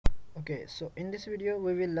Okay, so in this video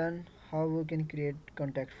we will learn how we can create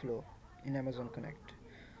contact flow in Amazon Connect.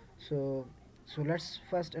 So let's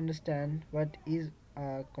first understand what is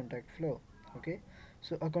a contact flow. Okay,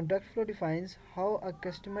 so a contact flow defines how a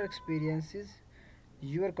customer experiences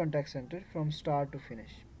your contact center from start to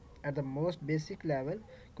finish. At the most basic level,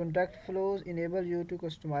 contact flows enable you to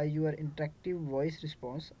customize your interactive voice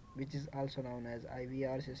response, which is also known as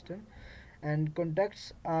IVR system, and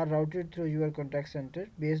contacts are routed through your contact center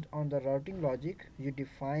based on the routing logic you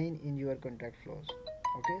define in your contact flows.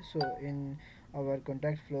 Okay, so in our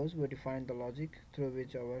contact flows we define the logic through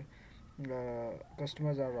which our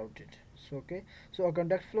customers are routed. So a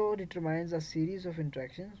contact flow determines a series of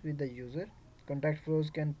interactions with the user. Contact flows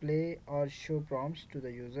can play or show prompts to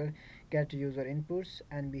the user, get user inputs,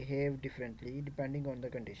 and behave differently depending on the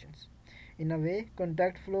conditions. In a way,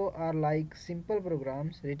 contact flow are like simple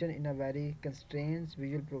programs written in a very constrained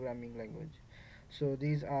visual programming language. So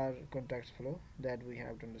these are contact flow that we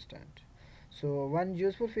have to understand. So one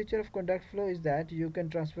useful feature of contact flow is that you can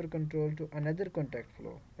transfer control to another contact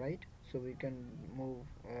flow, right? So we can move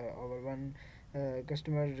our one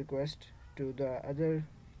customer request to the other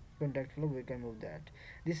contact flow. We can move that.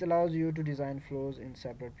 This allows you to design flows in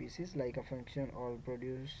separate pieces like a function or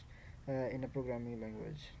produce in a programming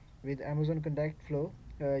language. With Amazon Contact Flow,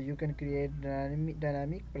 you can create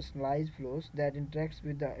dynamic personalized flows that interacts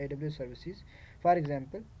with the AWS services. For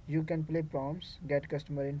example, you can play prompts, get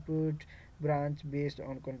customer input, branch based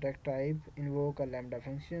on contact type, invoke a Lambda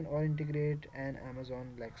function, or integrate an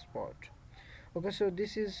Amazon like spot. Okay, so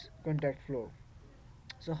this is contact flow.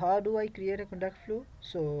 So how do I create a contact flow?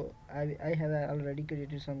 So I have already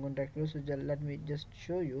created some contact flows. So let me just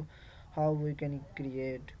show you how we can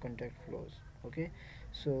create contact flows. Okay,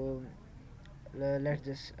 so let's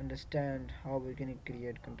just understand how we can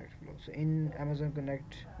create contact flow. So in Amazon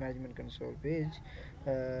Connect management console page,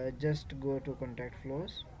 just go to contact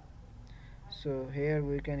flows. So here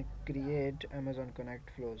we can create Amazon Connect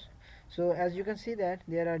flows. So as you can see that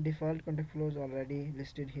there are default contact flows already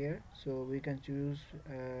listed here, so we can choose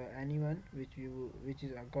anyone which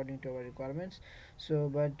is according to our requirements. So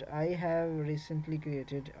but I have recently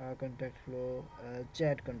created a contact flow,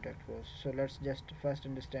 chat contact flows. So let's just first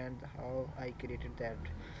understand how I created that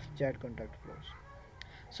chat contact flows.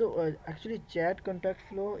 So actually chat contact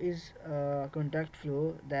flow is a contact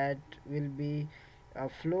flow that will be a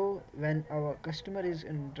flow when our customer is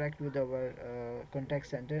interact with our contact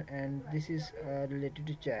center, and this is related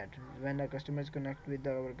to chat. When our customers connect with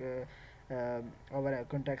our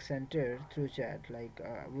contact center through chat, like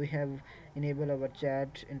we have enabled our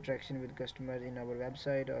chat interaction with customers in our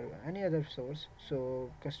website or any other source, so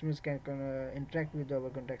customers can interact with our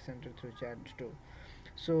contact center through chat too.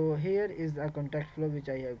 So here is the contact flow which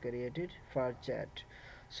I have created for chat.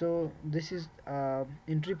 So this is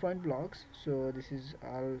entry point blocks. So this is,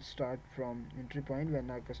 I'll start from entry point when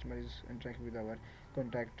our customer is interacting with our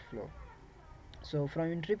contact flow. So from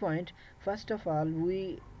entry point, first of all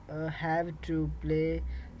we have to play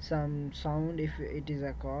some sound if it is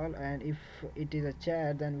a call, and if it is a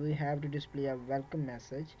chat then we have to display a welcome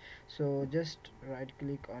message. So just right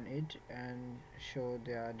click on it and show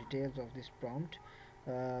the details of this prompt.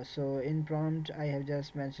 So in prompt I have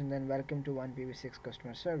just mentioned then welcome to 1PV6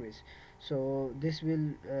 customer service. So this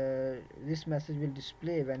message will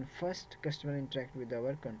display when first customer interact with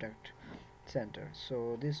our contact center.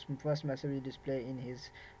 So this first message will display in his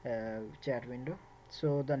chat window.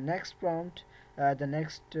 So the next prompt, the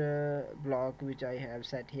next block which I have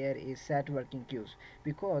set here is set working queues,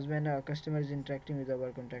 because when a customer is interacting with our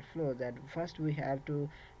contact flow, that first we have to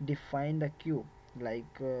define the queue,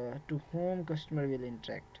 like to whom customer will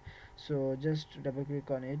interact. So just double click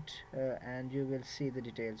on it and you will see the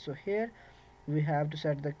details. So here we have to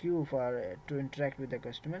set the queue for to interact with the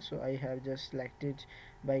customer. So I have just selected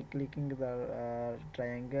by clicking the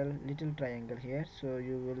little triangle here. So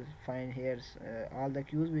you will find here all the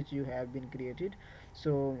queues which you have been created.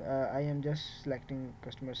 So I am just selecting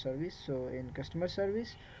customer service. So in customer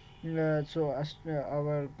service,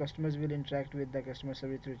 our customers will interact with the customer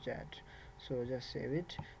service through chat. So just save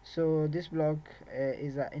it. So this block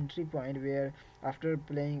is a entry point where after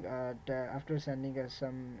playing after sending us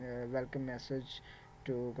some welcome message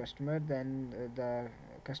to customer, then the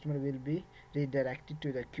customer will be redirected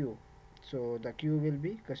to the queue. So the queue will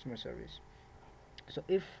be customer service. So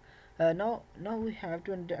if now we have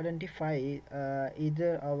to identify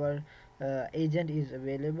either our agent is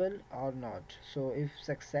available or not. So if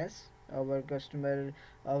success,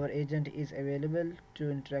 our agent is available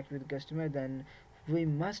to interact with customer, then we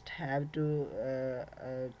must have to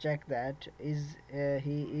check that is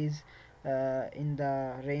he is in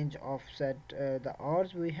the range of set the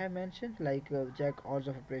hours we have mentioned, like check hours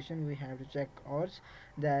of operation. We have to check hours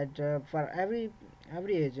that for every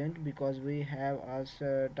agent, because we have as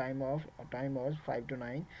time hours 5 to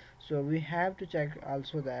 9. So we have to check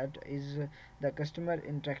also that is the customer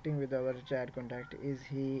interacting with our chat contact, is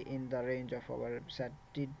he in the range of our set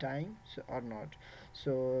time, so, or not.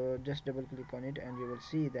 So just double click on it and you will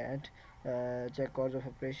see that check hours of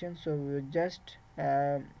operation. So we just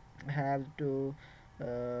have to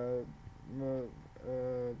uh,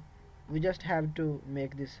 we just have to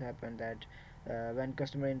make this happen, that when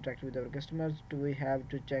customer interact with our customers, do we have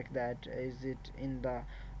to check that is it in the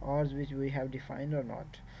hours which we have defined or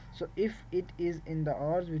not. So if it is in the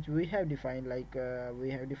hours which we have defined, like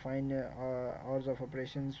we have defined hours of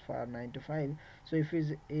operations for 9 to 5. So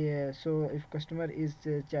if customer is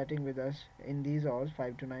chatting with us in these hours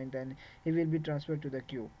 5 to 9, then he will be transferred to the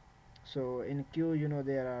queue. So in queue,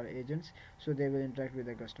 there are agents, so they will interact with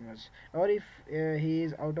the customers. Or if he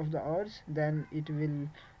is out of the hours, then it will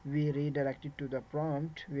be redirected to the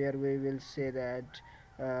prompt, where we will say that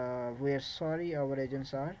we are sorry, our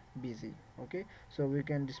agents are busy. Okay, so we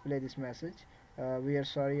can display this message. We are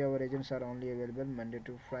sorry, our agents are only available Monday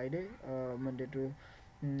to Friday, Monday to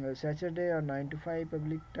Saturday, or 9 to 5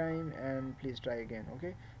 public time, and please try again.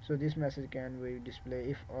 Okay, so this message can we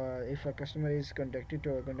display if a customer is contacted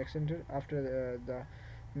to our contact center after the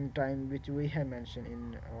time which we have mentioned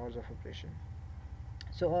in hours of operation.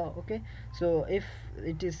 So okay, so if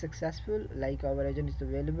it is successful, like our agent is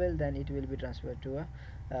available, then it will be transferred to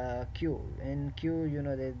a queue. In queue,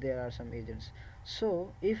 there are some agents.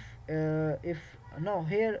 So if now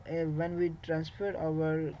here, when we transfer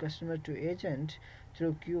our customer to agent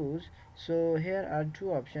through queues, so here are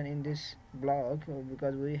two options in this block,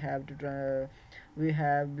 because we have,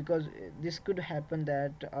 because this could happen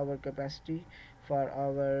that our capacity for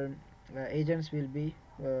our agents will be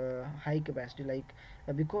high capacity, like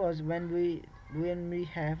because when we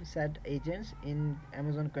have set agents in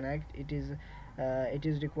Amazon Connect, it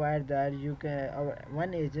is required that you can our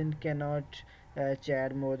one agent cannot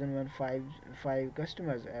chat more than five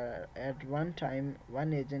customers at one time.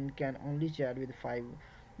 One agent can only chat with five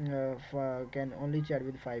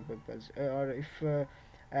people, or if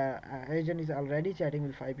agent is already chatting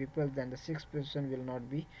with five people, then the sixth person will not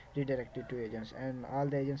be redirected to agents, and all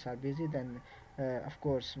the agents are busy. Then of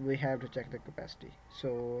course we have to check the capacity.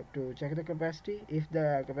 So to check the capacity, if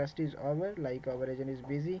the capacity is over, like our agent is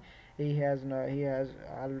busy, he has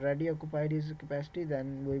already occupied his capacity,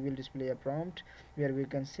 then we will display a prompt where we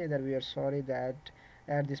can say that we are sorry that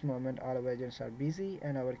at this moment all our agents are busy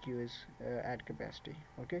and our queue is at capacity.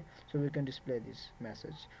 Okay, so we can display this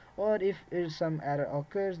message. Or if some error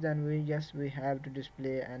occurs, then we have to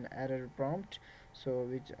display an error prompt, so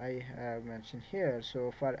which I have mentioned here.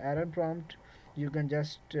 So for error prompt, you can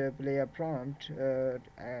just play a prompt.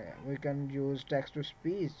 We can use text to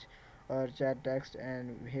speech or chat text,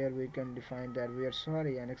 and here we can define that we are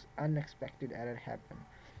sorry, an unexpected error happened.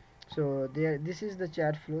 So there, this is the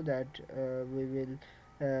chat flow that we will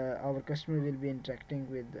our customer will be interacting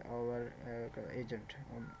with our agent,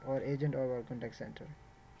 or agent or our contact center.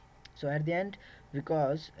 So at the end,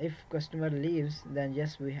 because if customer leaves, then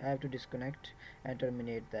yes, we have to disconnect and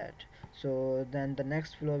terminate that. So then the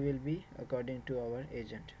next flow will be according to our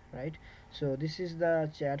agent, right? So this is the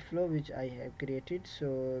chat flow which I have created.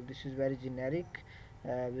 So this is very generic.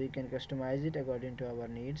 We can customize it according to our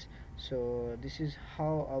needs. So this is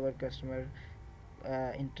how our customer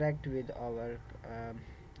interact with our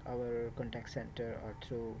contact center, or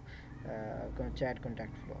through chat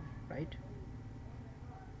contact flow, right?